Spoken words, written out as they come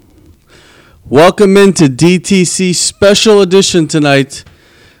Welcome into DTC Special Edition tonight.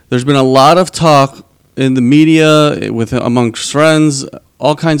 There's been a lot of talk in the media, amongst friends,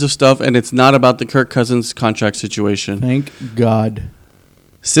 all kinds of stuff, and it's not about the Kirk Cousins contract situation. Thank God.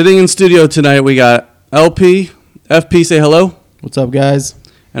 Sitting in studio tonight, we got LP, FP, say hello. What's up, guys?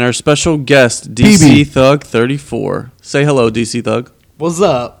 And our special guest, DC Thug 34. Say hello, DC Thug. What's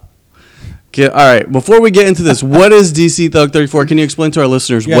up? All right, before we get into this, what is DC Thug 34? Can you explain to our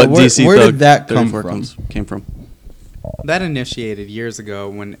listeners what DC where Thug did that 34 came from? That initiated years ago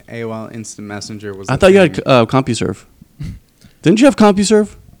when AOL Instant Messenger was. I thought you had CompuServe. Didn't you have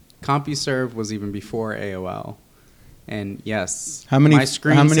CompuServe? CompuServe was even before AOL, and yes, How many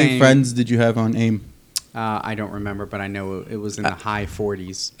saying, friends did you have on AIM? I don't remember, but I know it was in the high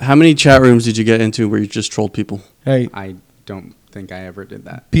 40s. How many chat rooms did you get into where you just trolled people? Hey, I don't think I ever did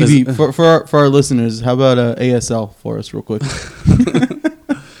that. PB, for our listeners, how about ASL for us real quick?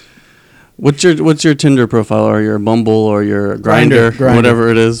 What's your Tinder profile or your Bumble or your Grindr, Grindr. whatever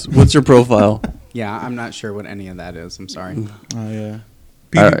it is? What's your profile? Yeah, I'm not sure what any of that is. I'm sorry. Oh yeah,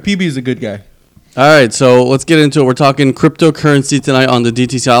 Right. PB is a good guy. All right, so let's get into it. We're talking cryptocurrency tonight on the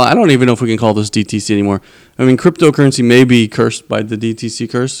DTC. I don't even know if we can call this DTC anymore. I mean, cryptocurrency may be cursed by the DTC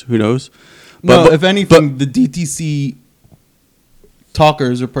curse. Who knows? If anything, the DTC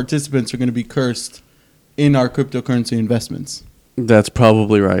talkers or participants are going to be cursed in our cryptocurrency investments. That's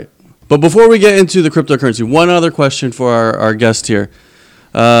probably right. But before we get into the cryptocurrency, one other question for our guest here.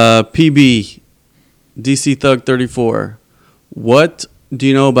 PB, DC Thug 34, what do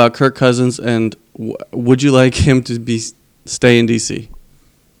you know about Kirk Cousins, and would you like him to stay in DC?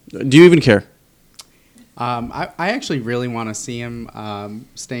 Do you even care? I actually really want to see him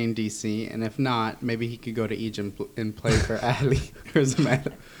stay in DC, and if not, maybe he could go to Egypt and play for Ali or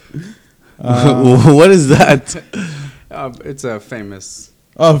Zamalek. What is that? It's a famous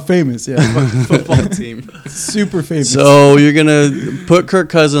Oh, famous, yeah. football team. Super famous. So you're going to put Kirk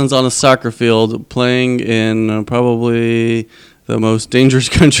Cousins on a soccer field playing in probably the most dangerous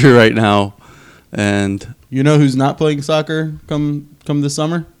country right now. And you know who's not playing soccer come this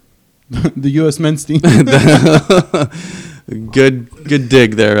summer? The U.S. men's team. Good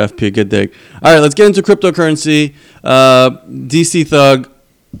dig there, FP. Good dig. All right, let's get into cryptocurrency. DC Thug.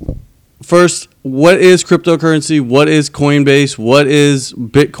 First, what is cryptocurrency? What is Coinbase? What is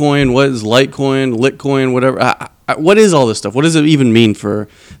Bitcoin? What is Litecoin, Litcoin, whatever? What is all this stuff? What does it even mean for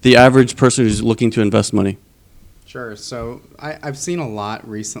the average person who's looking to invest money? Sure. So I've seen a lot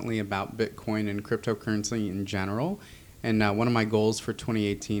recently about Bitcoin and cryptocurrency in general. And one of my goals for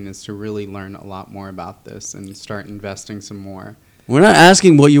 2018 is to really learn a lot more about this and start investing some more. We're not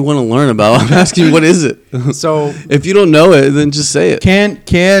asking what you want to learn about. I'm asking what is it. So if you don't know it, then just say it. Can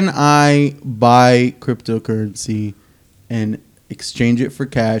I buy cryptocurrency and exchange it for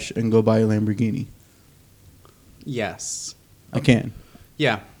cash and go buy a Lamborghini? yes. I can.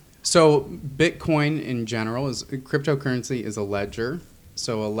 Yeah. So Bitcoin in general cryptocurrency is a ledger.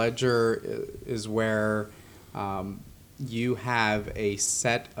 So a ledger is where you have a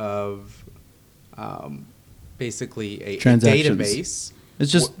set of basically a database.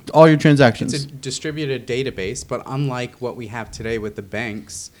 It's just all your transactions. It's a distributed database, but unlike what we have today with the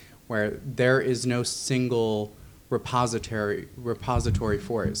banks, where there is no single repository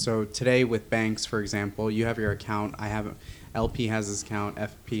for it. So today with banks, for example, you have your account. LP has his account,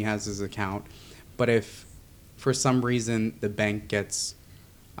 FP has his account. But if for some reason the bank gets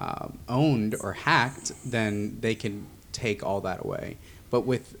owned or hacked, then they can take all that away. But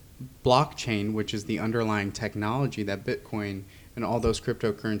with blockchain, which is the underlying technology that Bitcoin and all those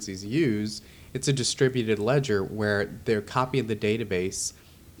cryptocurrencies use, it's a distributed ledger where their copy of the database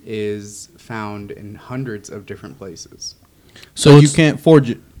is found in hundreds of different places. So you can't forge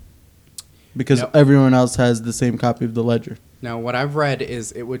it because everyone else has the same copy of the ledger. Now, what I've read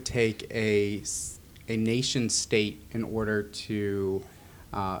is it would take a nation state in order to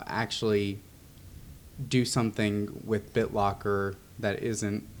actually do something with BitLocker that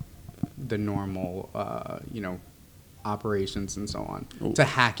isn't the normal, operations and so on, to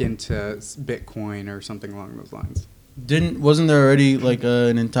hack into Bitcoin or something along those lines. Wasn't there already like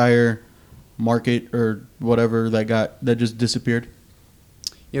an entire market or whatever that just disappeared?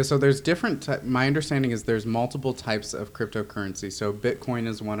 Yeah, so there's my understanding is there's multiple types of cryptocurrency. So Bitcoin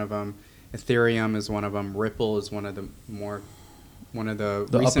is one of them, Ethereum is one of them, Ripple is one of the recent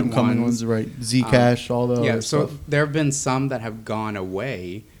up and coming ones, right? Zcash, all the other so stuff. there have been some that have gone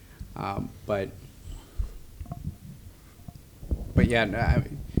away, but yeah,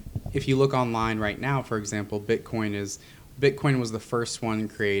 if you look online right now, for example, Bitcoin was the first one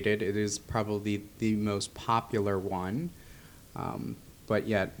created. It is probably the most popular one, but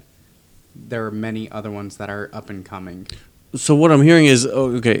yet there are many other ones that are up and coming. So what I'm hearing is,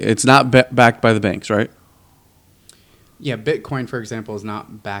 okay, it's not backed by the banks, right? Yeah, Bitcoin, for example, is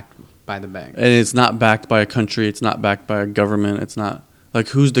not backed by the bank. And it's not backed by a country. It's not backed by a government. It's not like,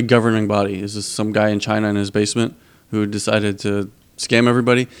 who's the governing body? Is this some guy in China in his basement who decided to scam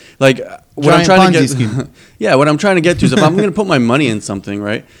everybody? Like what I'm Giant trying to Ponzi get, scheme. yeah, what I'm trying to get to is, if I'm going to put my money in something,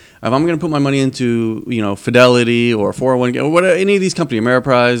 right? If I'm going to put my money into, Fidelity or 401k or whatever, any of these companies,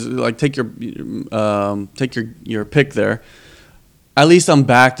 Ameriprise, like take your pick there. At least I'm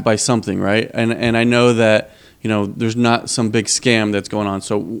backed by something, right? And I know that, there's not some big scam that's going on.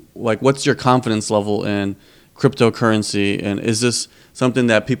 So, like, what's your confidence level in cryptocurrency? And is this something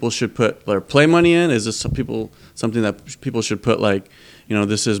that people should put their play money in? Is this something that people should put, like, I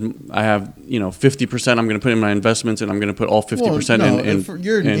have, 50% I'm going to put in my investments, and I'm going to put all 50% in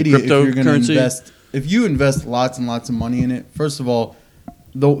you're an in idiot if you're going to cryptocurrency? invest. If you invest lots and lots of money in it, first of all,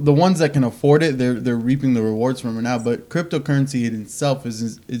 the ones that can afford it, they're reaping the rewards from it now. But cryptocurrency in itself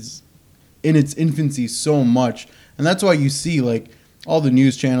is in its infancy so much, and that's why you see, like, all the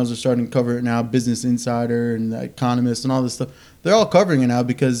news channels are starting to cover it now. Business Insider and The Economist and all this stuff, they're all covering it now,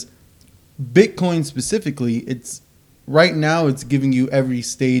 because Bitcoin specifically, right now it's giving you every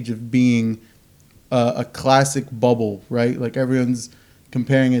stage of being a classic bubble, right? Like, everyone's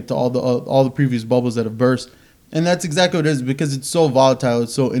comparing it to all the previous bubbles that have burst, and that's exactly what it is, because it's so volatile,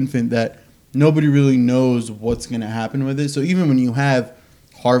 it's so infant that nobody really knows what's going to happen with it. So even when you have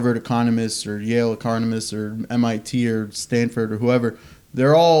Harvard economists or Yale economists or MIT or Stanford or whoever,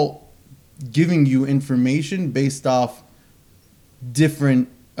 they're all giving you information based off a different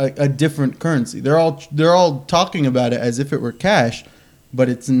currency. They're all talking about it as if it were cash, but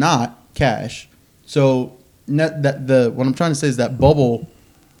it's not cash. So what I'm trying to say is that bubble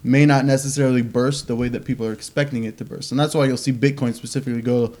may not necessarily burst the way that people are expecting it to burst, and that's why you'll see Bitcoin specifically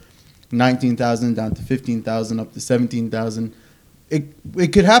go 19,000 down to 15,000 up to 17,000.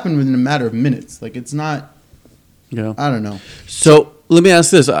 It could happen within a matter of minutes. Like, it's not. Yeah. I don't know. So let me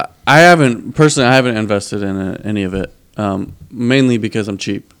ask this: I haven't invested in any of it, mainly because I'm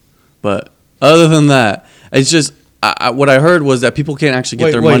cheap. But other than that, it's just what I heard was that people can't actually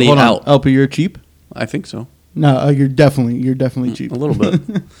get their money hold on. out. LP, you're cheap? I think so. No, you're definitely cheap. A little bit.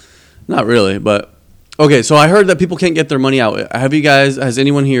 Not really, but okay. So I heard that people can't get their money out. Has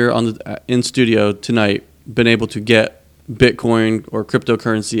anyone here in studio tonight been able to get Bitcoin or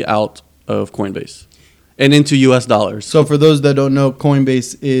cryptocurrency out of Coinbase and into US dollars? So for those that don't know,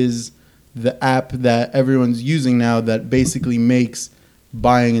 Coinbase is the app that everyone's using now that basically makes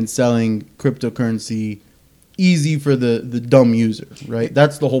buying and selling cryptocurrency easy for the dumb user, right?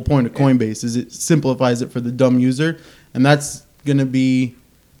 That's the whole point of Coinbase, is it simplifies it for the dumb user, and that's going to be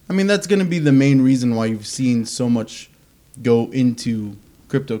the main reason why you've seen so much go into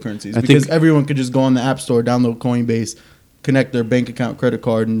cryptocurrencies, because everyone could just go on the App Store, download Coinbase, connect their bank account, credit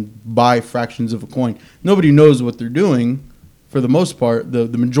card, and buy fractions of a coin. Nobody knows what they're doing for the most part. The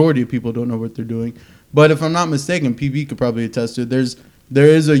majority of people don't know what they're doing. But if I'm not mistaken, PB could probably attest to it, there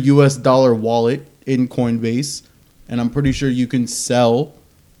is a US dollar wallet in Coinbase, and I'm pretty sure you can sell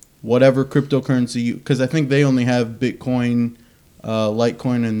whatever cryptocurrency because I think they only have Bitcoin,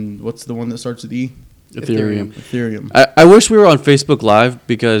 Litecoin, and what's the one that starts with E? Ethereum. I wish we were on Facebook Live,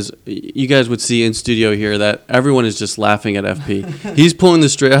 because you guys would see in studio here that everyone is just laughing at FP. He's pulling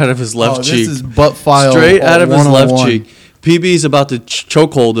this straight out of his left cheek. This is butt file. Straight out of his left cheek. PB's about to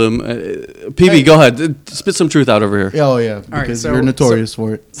chokehold him. PB, go ahead. Spit some truth out over here. Oh, yeah, because you're notorious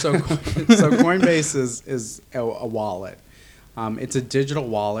for it. So Coinbase is a wallet. It's a digital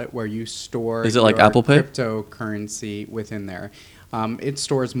wallet where you store Is it like Apple Pay? Cryptocurrency within there. It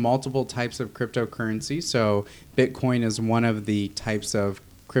stores multiple types of cryptocurrency. So Bitcoin is one of the types of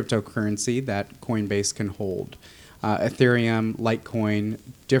cryptocurrency that Coinbase can hold. Ethereum, Litecoin,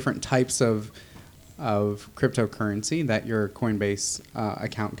 different types of cryptocurrency that your Coinbase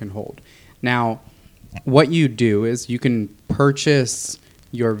account can hold. Now, what you do is you can purchase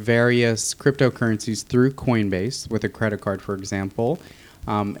your various cryptocurrencies through Coinbase with a credit card, for example.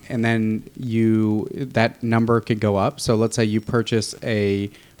 And then that number could go up. So let's say you purchase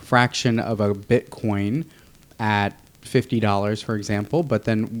a fraction of a Bitcoin at $50, for example. But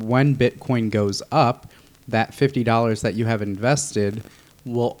then when Bitcoin goes up, that $50 that you have invested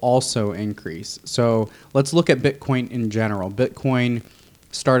will also increase. So let's look at Bitcoin in general. Bitcoin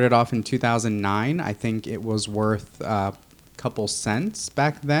started off in 2009. I think it was worth couple cents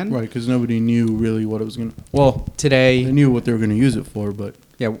back then. Right, because nobody knew really what it was going to... Well, today... They knew what they were going to use it for, but...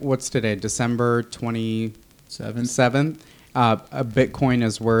 Yeah, what's today? December 27th? A Bitcoin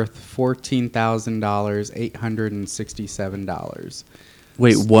is worth $14,867.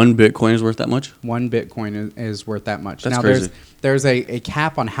 Wait, 1 Bitcoin is worth that much? 1 Bitcoin is worth that much. That's now, crazy. there's a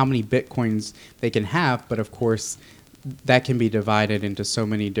cap on how many Bitcoins they can have, but of course, that can be divided into so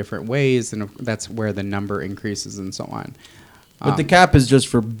many different ways, and that's where the number increases and so on. But the cap is just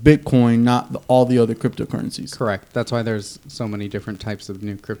for Bitcoin, not all the other cryptocurrencies. Correct. That's why there's so many different types of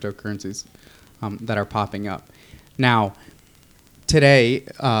new cryptocurrencies that are popping up. Now, today,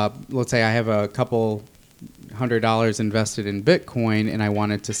 let's say I have a couple $100 invested in Bitcoin and I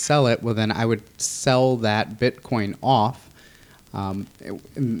wanted to sell it. Well, then I would sell that Bitcoin off. And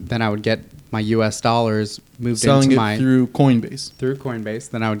then I would get my U.S. dollars moved Selling into it my through Coinbase. through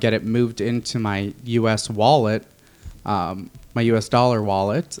Coinbase. Then I would get it moved into my U.S. wallet, my U.S. dollar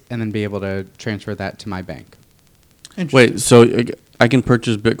wallet, and then be able to transfer that to my bank. Wait, so I can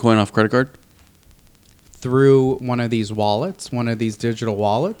purchase Bitcoin off credit card? Through one of these wallets, one of these digital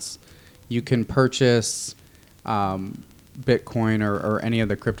wallets, you can purchase Bitcoin or any of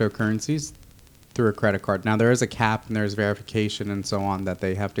the cryptocurrencies through a credit card. Now, there is a cap and there's verification and so on that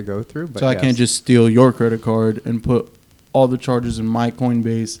they have to go through. But So I can't just steal your credit card and put all the charges in my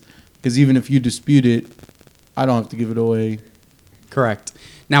Coinbase, because even if you dispute it, I don't have to give it away. Correct.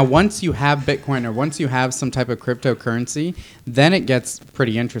 Now, once you have Bitcoin or once you have some type of cryptocurrency, then it gets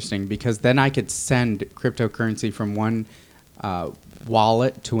pretty interesting, because then I could send cryptocurrency from one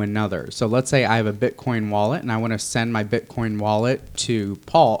wallet to another. So let's say I have a Bitcoin wallet and I want to send my Bitcoin wallet to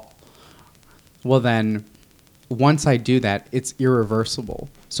Paul. Well, then once I do that, it's irreversible.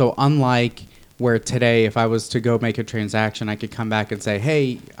 So unlike where today, if I was to go make a transaction, I could come back and say,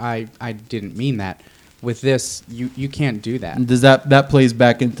 hey, I didn't mean that. With this, you can't do that. And does that plays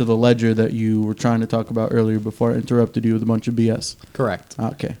back into the ledger that you were trying to talk about earlier before I interrupted you with a bunch of BS? Correct.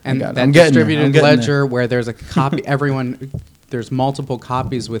 Okay. And I got it. that I'm getting there. distributed I'm getting there. ledger where there's a copy, there's multiple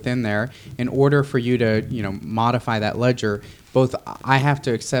copies within there. In order for you to, modify that ledger, both I have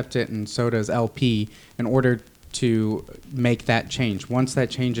to accept it and so does LP in order to make that change. Once that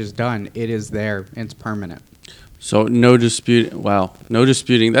change is done, it is there. It's permanent. So no dispute. Wow, no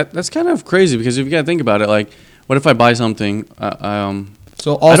disputing. That's kind of crazy, because if you gotta think about it, like, what if I buy something?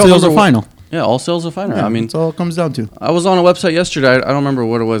 So all I don't sales remember are final. Yeah, all sales are final. Yeah, I mean, that's all it comes down to. I was on a website yesterday. I don't remember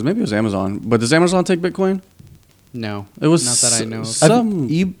what it was. Maybe it was Amazon. But does Amazon take Bitcoin? No, It was not that I know of. some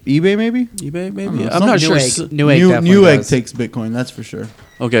eBay maybe? eBay, maybe. know, I'm some not sure. Newegg definitely Newegg does. takes Bitcoin, that's for sure.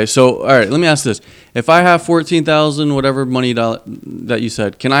 Okay, so all right, let me ask this: if I have 14,000 whatever money that you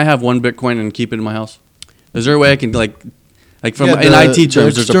said, can I have 1 Bitcoin and keep it in my house? Is there a way I can like from Yeah, in the IT terms,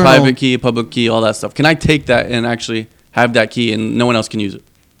 there's a external- private key, a public key, all that stuff? Can I take that and actually have that key and no one else can use it?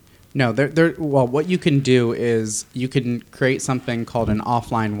 No, well, what you can do is you can create something called an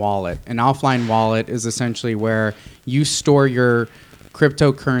offline wallet. An offline wallet is essentially where you store your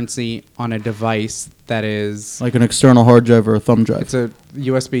cryptocurrency on a device that is Like an external hard drive or a thumb drive. it's a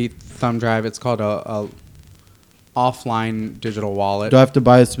USB thumb drive. It's called a offline digital wallet. Do I have to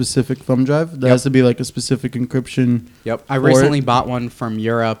buy a specific thumb drive? There Yep. has to be like a specific encryption. Yep, I for recently it? bought one from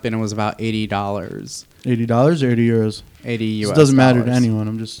Europe and it was about $80. $80 or 80 euros? 80 US. This doesn't matter to dollars. anyone.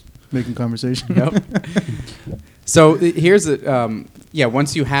 I'm just making conversation. Yep. So here's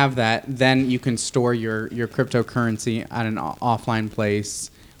once you have that, then you can store your cryptocurrency at an offline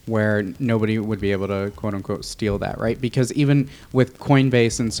place where nobody would be able to quote unquote steal that, right? Because even with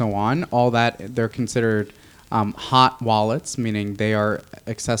Coinbase and so on, all that, they're considered hot wallets, meaning they are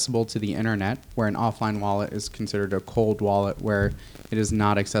accessible to the internet, where an offline wallet is considered a cold wallet, where it is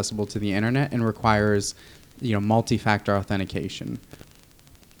not accessible to the internet and requires multi-factor authentication.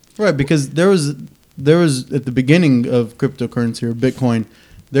 Right, because there was at the beginning of cryptocurrency or Bitcoin,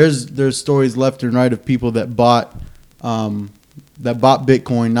 there's stories left and right of people that bought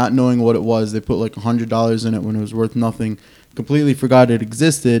Bitcoin not knowing what it was. They put like $100 in it when it was worth nothing, completely forgot it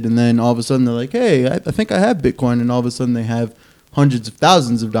existed, and then all of a sudden they're like, hey, I think I have Bitcoin, and all of a sudden they have hundreds of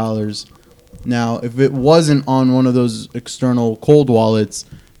thousands of dollars. Now, if it wasn't on one of those external cold wallets,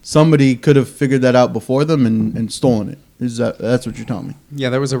 somebody could have figured that out before them and stolen it. That's what you're telling me?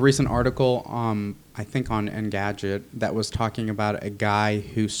 Yeah, there was a recent article, I think on Engadget, that was talking about a guy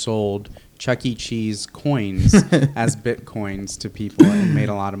who sold Chuck E. Cheese coins as Bitcoins to people and made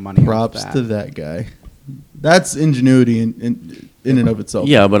a lot of money Props off that. to that guy. That's ingenuity in and of itself.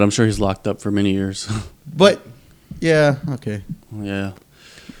 Yeah, but I'm sure he's locked up for many years. But, yeah, okay. Yeah.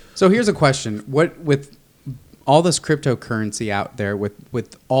 So here's a question. What with all this cryptocurrency out there,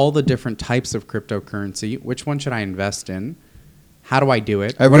 with all the different types of cryptocurrency, which one should I invest in? How do I do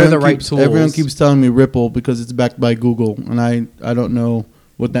it? What are the right tools? Everyone keeps telling me Ripple because it's backed by Google, and I don't know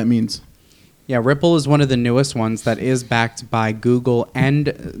what that means. Yeah, Ripple is one of the newest ones that is backed by Google and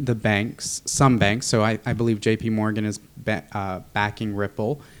the banks, some banks. So I believe JP Morgan is backing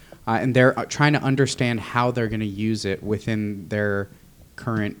Ripple. And they're trying to understand how they're going to use it within their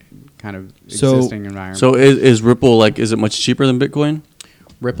current kind of existing environment. So is Ripple, like, is it much cheaper than Bitcoin?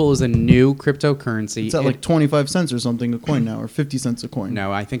 Ripple is a new cryptocurrency. It's at like 25 cents or something a coin now, or 50 cents a coin.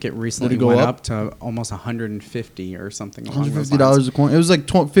 No, I think it recently go went up? up to almost 150 or something. along those $150 lines. a coin. It was like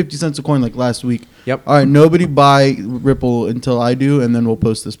 50 cents a coin like last week. Yep. All right, nobody buy Ripple until I do, and then we'll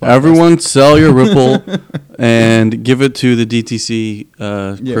post this podcast. Everyone sell your Ripple and give it to the DTC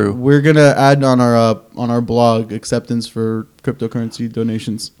Yeah, crew. we're gonna add on our blog acceptance for cryptocurrency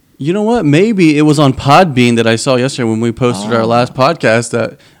donations. You know what? Maybe it was on Podbean that I saw yesterday when we posted our last podcast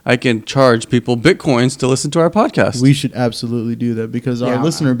that I can charge people Bitcoins to listen to our podcast. We should absolutely do that because our Yeah.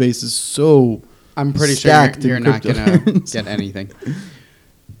 listener base is so. I'm pretty sure stacked you're in not going to cryptocurrency. get anything.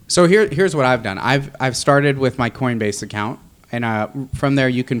 So here's what I've done. I've started with my Coinbase account, and from there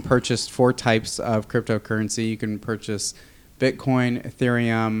you can purchase 4 types of cryptocurrency. You can purchase Bitcoin,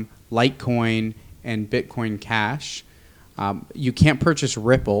 Ethereum, Litecoin, and Bitcoin Cash. You can't purchase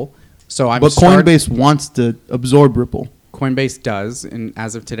Ripple, so But Coinbase wants to absorb Ripple. Coinbase does, and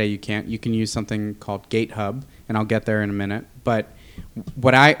as of today, you can't. You can use something called GateHub, and I'll get there in a minute. But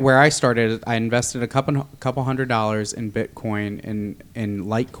where I started, I invested a couple $100 in Bitcoin and in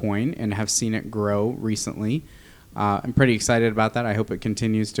Litecoin, and have seen it grow recently. I'm pretty excited about that. I hope it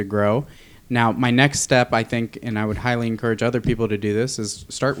continues to grow. Now, my next step, I think, and I would highly encourage other people to do this, is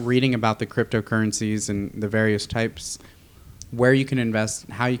start reading about the cryptocurrencies and the various types, where you can invest,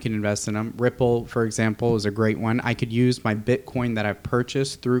 how you can invest in them. Ripple, for example, is a great one. I could use my Bitcoin that I've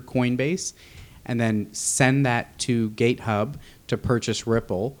purchased through Coinbase and then send that to GateHub to purchase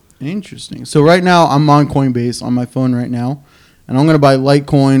Ripple. Interesting. So right now I'm on Coinbase on my phone right now, and I'm gonna buy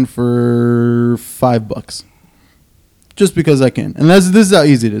Litecoin for $5, just because I can. And this is how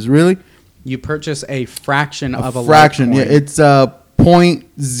easy it is. Really, You purchase a fraction of a fraction. Litecoin. Yeah, it's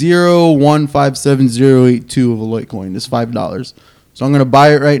 0.0157082 of a Litecoin. It's $5. So I'm gonna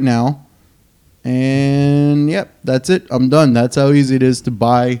buy it right now, and yep, that's it. I'm done. That's how easy it is to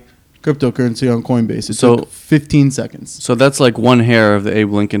buy cryptocurrency on Coinbase. It So- took 15 seconds. So that's like one hair of the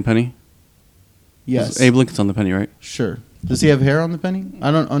Abe Lincoln penny? Yes, Abe Lincoln's on the penny, right? sure. Does he have hair on the penny? I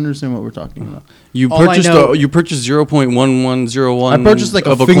don't understand what we're talking about. You All I know- purchased 0.1101 I purchased like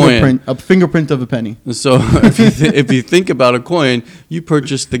of a a coin. fingerprint of a penny. So if you think about a coin, you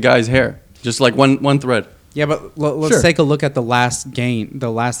purchased the guy's hair, just like one thread. Yeah, but let's Sure. take a look at the last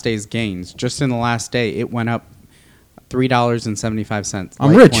day's gains. Just in the last day, it went up $3.75.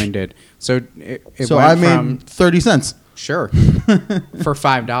 I'm rich. Litecoin did. So it So went I made from 30 cents. sure for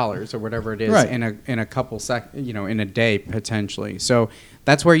 $5 or whatever it is Right. in a couple in a day potentially. So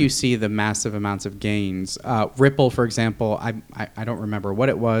that's where you see the massive amounts of gains. Ripple, for example, I don't remember what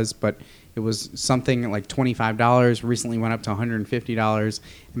it was, but it was something like $25. Recently went up to $150.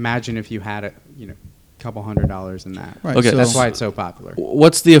 Imagine if you had a couple $100 in that. Right, Okay. That's why it's so popular.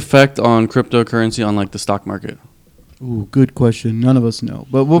 What's the effect on cryptocurrency on like the stock market? Ooh, good question. None of us know,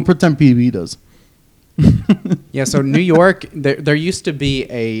 but we'll pretend PB does. Yeah, so New York, there used to be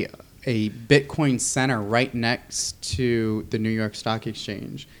a Bitcoin center right next to the New York Stock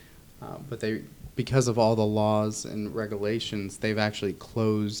Exchange, but because of all the laws and regulations, they've actually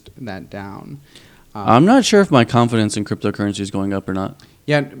closed that down. I'm not sure if my confidence in cryptocurrency is going up or not.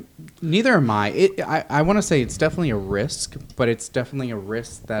 Yeah, neither am I. I want to say it's definitely a risk, but it's definitely a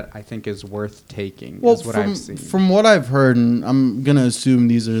risk that I think is worth taking, Well, is what I've seen. from what I've heard, and I'm gonna assume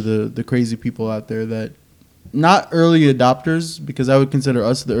these are the crazy people out there that not early adopters, because I would consider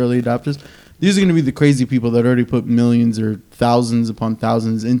us the early adopters. These are gonna be the crazy people that already put millions or thousands upon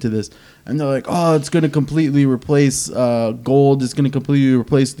thousands into this, and they're like, "Oh, it's gonna completely replace gold. It's gonna completely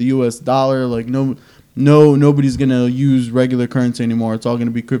replace the U.S. dollar. Like nobody's gonna use regular currency anymore. It's all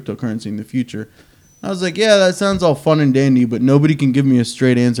gonna be cryptocurrency in the future." I was like, yeah, that sounds all fun and dandy, but nobody can give me a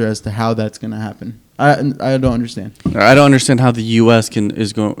straight answer as to how that's gonna happen. I don't understand. I don't understand how the U.S.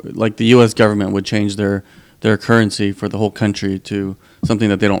 the U.S. government would change their currency for the whole country to something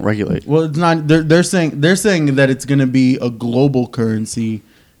that they don't regulate. Well, it's not. They're saying that it's gonna be a global currency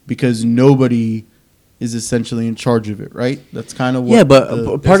because nobody is essentially in charge of it, right? That's kind of what. Yeah,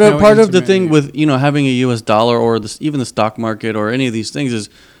 but part no of the thing intermediary. with having a U.S. dollar or even the stock market or any of these things is,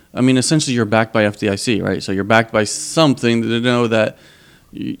 I mean, essentially you're backed by FDIC, right? So you're backed by something to know that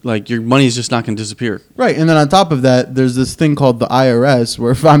your money is just not going to disappear. Right, and then on top of that, there's this thing called the IRS,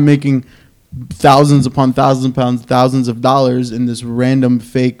 where if I'm making thousands upon thousands of pounds, thousands of dollars in this random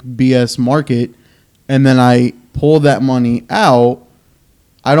fake BS market, and then I pull that money out,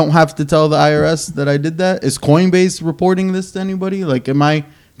 I don't have to tell the IRS that I did that? Is Coinbase reporting this to anybody? Like, can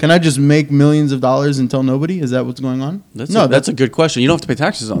I just make millions of dollars and tell nobody? Is that what's going on? That's a good question. You don't have to pay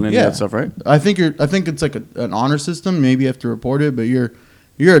taxes on any of that stuff, right? I think it's like an honor system. Maybe you have to report it, but you're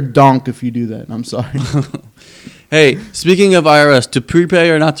a donk if you do that. I'm sorry. Hey, speaking of IRS, to prepay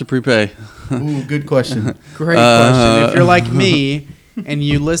or not to prepay? Ooh, good question. Great question. If you're like me and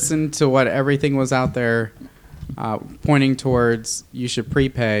you listen to what everything was out there pointing towards, you should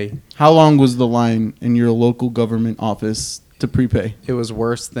prepay. How long was the line in your local government office to prepay? It was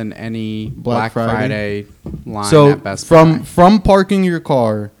worse than any Black Friday line So at Best Buy. from parking your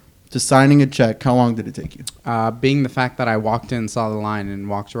car to signing a check, how long did it take you? Being the fact that I walked in, saw the line, and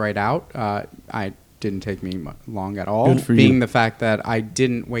walked right out, I didn't take me long at all. Good for Being you. the fact that I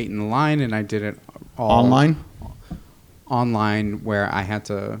didn't wait in the line and I did it all online, where I had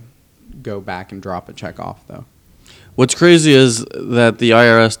to go back and drop a check off though. What's crazy is that the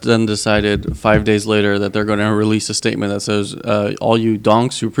IRS then decided 5 days later that they're going to release a statement that says, all you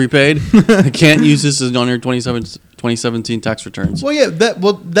donks who prepaid can't use this on your 2017 tax returns. Well, yeah,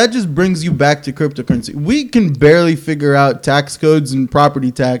 that just brings you back to cryptocurrency. We can barely figure out tax codes and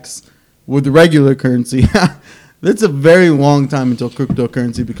property tax with regular currency. That's a very long time until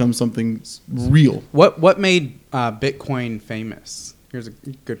cryptocurrency becomes something real. What made Bitcoin famous? Here's a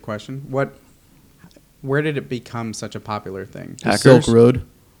good question. Where did it become such a popular thing? The Hackers? Silk Road.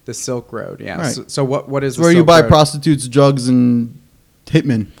 The Silk Road, yeah. Right. So what is It's the where you Silk buy Road? prostitutes, drugs, and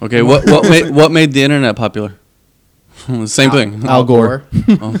hitmen. Okay, what made the internet popular? Same thing. Al Gore.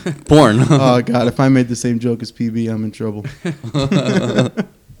 Oh, porn. Oh, God. If I made the same joke as PB, I'm in trouble.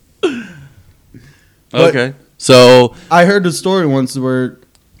 Okay. So I heard a story once where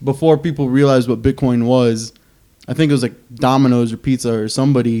before people realized what Bitcoin was, I think it was like Domino's or Pizza or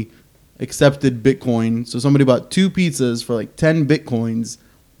somebody accepted Bitcoin. So somebody bought 2 pizzas for like 10 Bitcoins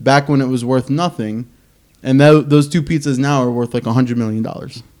back when it was worth nothing. And those 2 pizzas now are worth like $100 million.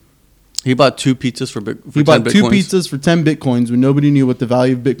 he bought 2 pizzas for He 10 bought 2 Bitcoins? pizzas for 10 Bitcoins when nobody knew what the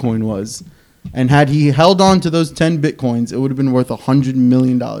value of Bitcoin was. And had he held on to those 10 Bitcoins, it would have been worth $100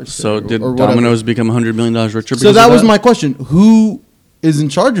 million. So today, did or whatever. Domino's become $100 million richer? So because that of was my question. Who is in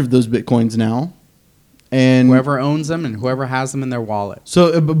charge of those Bitcoins now? And Whoever owns them and whoever has them in their wallet.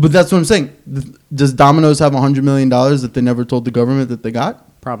 So, but that's what I'm saying. Does Domino's have $100 million that they never told the government that they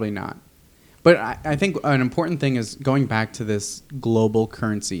got? Probably not. But I think an important thing is going back to this global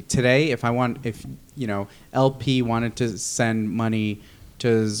currency. Today, if LP wanted to send money to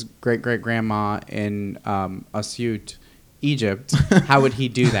his great-great-grandma in Asyut, Egypt, how would he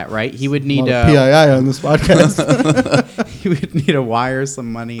do that, right? He would need a PII on this podcast. he would need to wire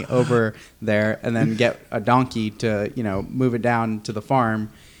some money over there and then get a donkey to, move it down to the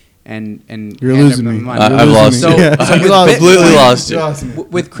farm and You're hand losing him the me. money. I've lost So, you. so I with completely Bitcoin- lost you.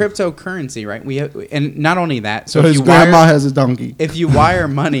 with cryptocurrency, right? And not only that, So if his you grandma wire, has a donkey. if you wire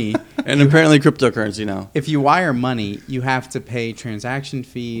money, And apparently cryptocurrency now. if you wire money, you have to pay transaction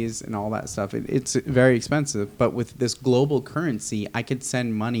fees and all that stuff. It's very expensive. But with this global currency, I could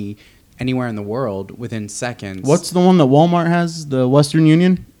send money anywhere in the world within seconds. What's the one that Walmart has? The Western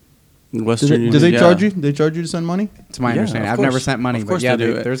Union? Western Do they Union, charge yeah. you? They charge you to send money? to my Yeah, understanding? of I've never course. sent money, Of but course yeah, they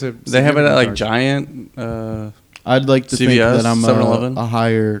do. there's a. They have it at like significant Giant. I'd like to think CVS, that I'm 7-Eleven. a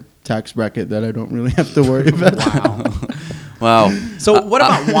higher tax bracket that I don't really have to worry about. charge. Wow. So what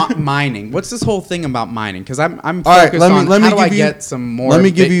about mining? What's this whole thing about mining? Because I'm All right, focused let me- on let me how do I give you- get some more Let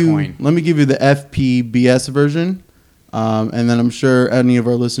me give Bitcoin. you the FPBS version, and then I'm sure any of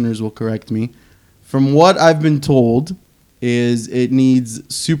our listeners will correct me. From what I've been told, is it needs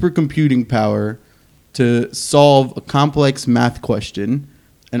supercomputing power to solve a complex math question,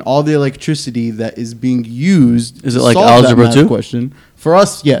 and all the electricity that is being used. Is to it like solve that Algebra math 2? question for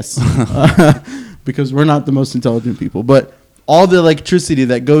us? Yes, because we're not the most intelligent people, but. All the electricity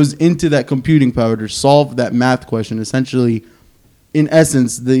that goes into that computing power to solve that math question, essentially, in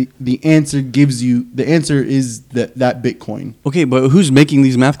essence, the answer is that Bitcoin. Okay, but who's making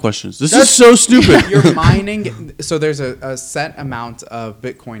these math questions? This That's- is so stupid. You're mining. So there's a set amount of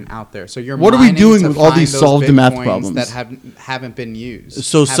Bitcoin out there. So you're. What are we mining doing to with all find these those solved math Bitcoins problems? that haven't been used?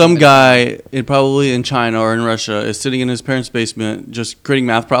 So Haven't some been guy, probably in China or in Russia, is sitting in his parents' basement just creating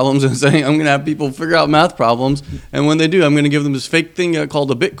math problems and saying, I'm going to have people figure out math problems. And when they do, I'm going to give them this fake thing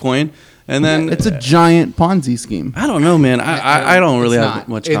called a Bitcoin. And then It's a giant Ponzi scheme. I don't know, man. I don't really It's have not.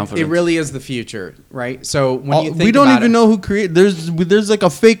 much It- confidence. It really is the future, right? So when you think We don't about even it, know who created. There's like a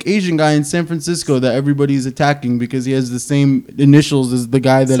fake Asian guy in San Francisco that everybody's attacking because he has the same initials as the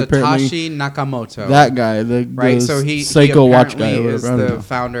guy that apparently Satoshi Nakamoto. that guy, the right? So psycho watch guy. apparently or is whatever. I don't the know.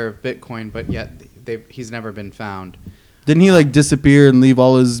 founder of Bitcoin, but yet he's never been found. Didn't he like disappear and leave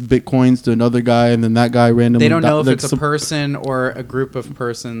all his bitcoins to another guy, and then that guy randomly? They don't know if like, it's a person or a group of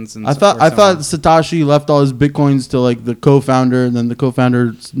persons. And I thought Satoshi left all his bitcoins to like the co-founder, and then the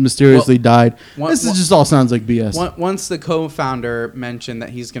co-founder mysteriously died. This just all sounds like BS. Once the co-founder mentioned that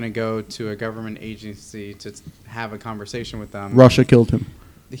he's going to go to a government agency to have a conversation with them, Russia killed him.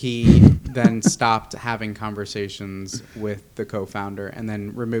 he then stopped having conversations with the co-founder and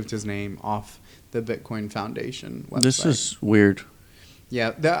then removed his name off the Bitcoin Foundation website. This is weird.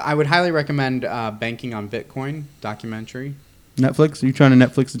 Yeah, I would highly recommend Banking on Bitcoin documentary. Netflix? Are you trying to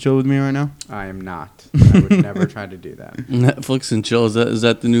Netflix and chill with me right now? I am not. I would never try to do that. Netflix and chill. Is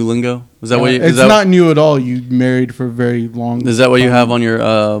that the new lingo? Is that what you? It's not new at all. You married for very long. Is that what you have on your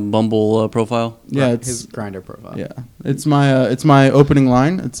Bumble profile? Yeah, it's his Grindr profile. Yeah, it's my opening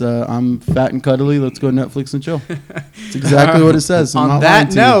line. It's I'm fat and cuddly. Let's go Netflix and chill. It's exactly what it says. I'm On not lying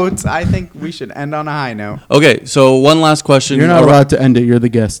that to you. note, I think we should end on a high note. Okay, so one last question. You're not allowed to end it. You're the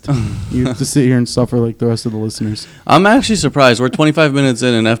guest. You have to sit here and suffer like the rest of the listeners. I'm actually surprised. We're 25 minutes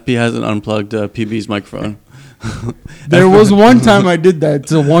in and FP hasn't unplugged PB's microphone. There was one time I did that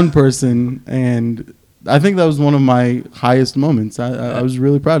to one person, and I think that was one of my highest moments. I was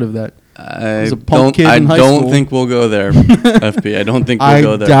really proud of that. I a punk kid don't. I in high don't school. think we'll go there, FP. I don't think we'll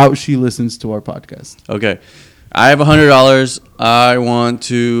go there. I doubt she listens to our podcast. Okay, I have $100. I want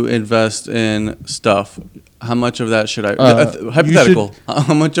to invest in stuff. How much of that should I? Hypothetical.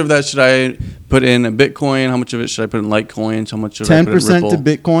 How much of that should I put in Bitcoin? How much of it should I put in Litecoins? How much should I put in 10% to Ripple?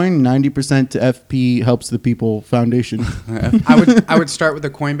 Bitcoin, 90% to FP Helps the People Foundation. I would start with a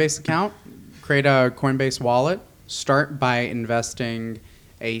Coinbase account, create a Coinbase wallet, start by investing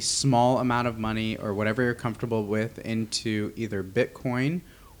a small amount of money or whatever you're comfortable with into either Bitcoin,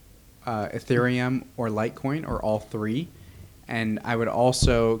 Ethereum, or Litecoin, or all three. And I would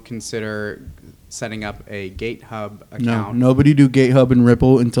also consider setting up a GateHub account. No, nobody do GateHub and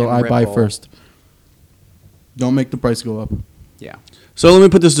Ripple until And I buy Ripple. first. Don't make the price go up. Yeah. So let me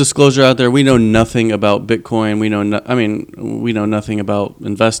put this disclosure out there. We know nothing about Bitcoin. We know nothing about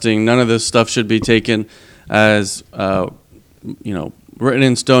investing. None of this stuff should be taken as, written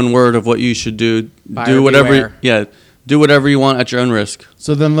in stone word of what you should do. Buyer Do whatever. beware. Do whatever you want at your own risk.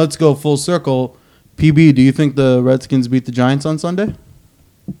 So then let's go full circle. PB, do you think the Redskins beat the Giants on Sunday?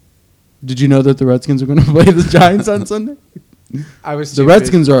 Did you know that the Redskins are going to play the Giants on Sunday? The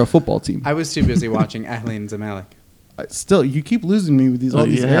Redskins are a football team. I was too busy watching Ahly and Zamalek. Still, you keep losing me with these all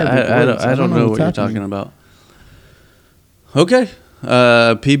these. I Arabic words. don't know what what's you're happening. talking about. Okay.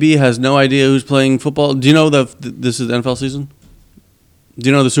 PB has no idea who's playing football. Do you know that this is NFL season? Do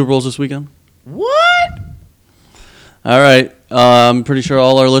you know the Super Bowl's this weekend? What? All right. I'm pretty sure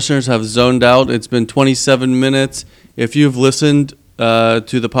all our listeners have zoned out. It's been 27 minutes. If you've listened to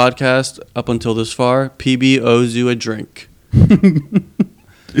the podcast up until this far, PB owes you a drink.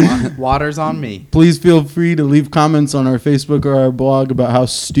 Water's on me. Please feel free to leave comments on our Facebook or our blog about how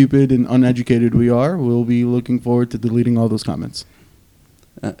stupid and uneducated we are. We'll be looking forward to deleting all those comments.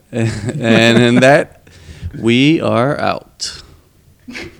 And in that, we are out.